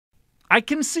I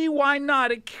can see why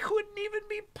not. It couldn't even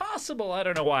be possible. I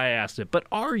don't know why I asked it. But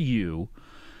are you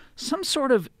some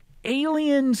sort of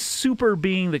alien super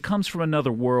being that comes from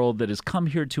another world that has come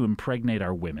here to impregnate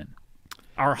our women,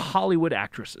 our Hollywood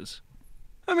actresses?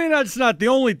 I mean, that's not the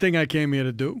only thing I came here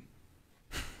to do.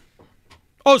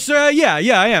 Oh, sir, yeah,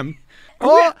 I am.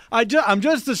 Oh, I'm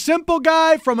just a simple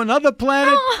guy from another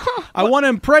planet. I want to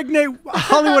impregnate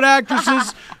Hollywood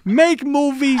actresses, make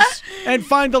movies, and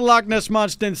find the Loch Ness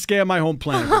Monster and scare my home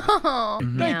planet.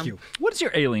 Thank you. What's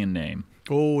your alien name?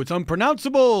 Oh, it's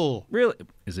unpronounceable. Really?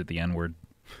 Is it the N-word?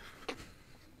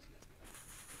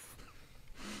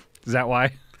 Is that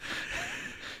why?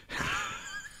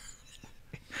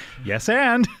 Yes,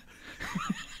 and...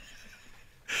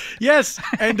 Yes,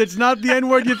 and it's not the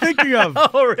N-word you're thinking of.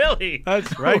 Oh, really?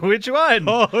 That's right. Which one?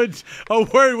 Oh, it's a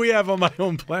word we have on my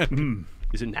own planet.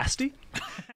 Is it nasty?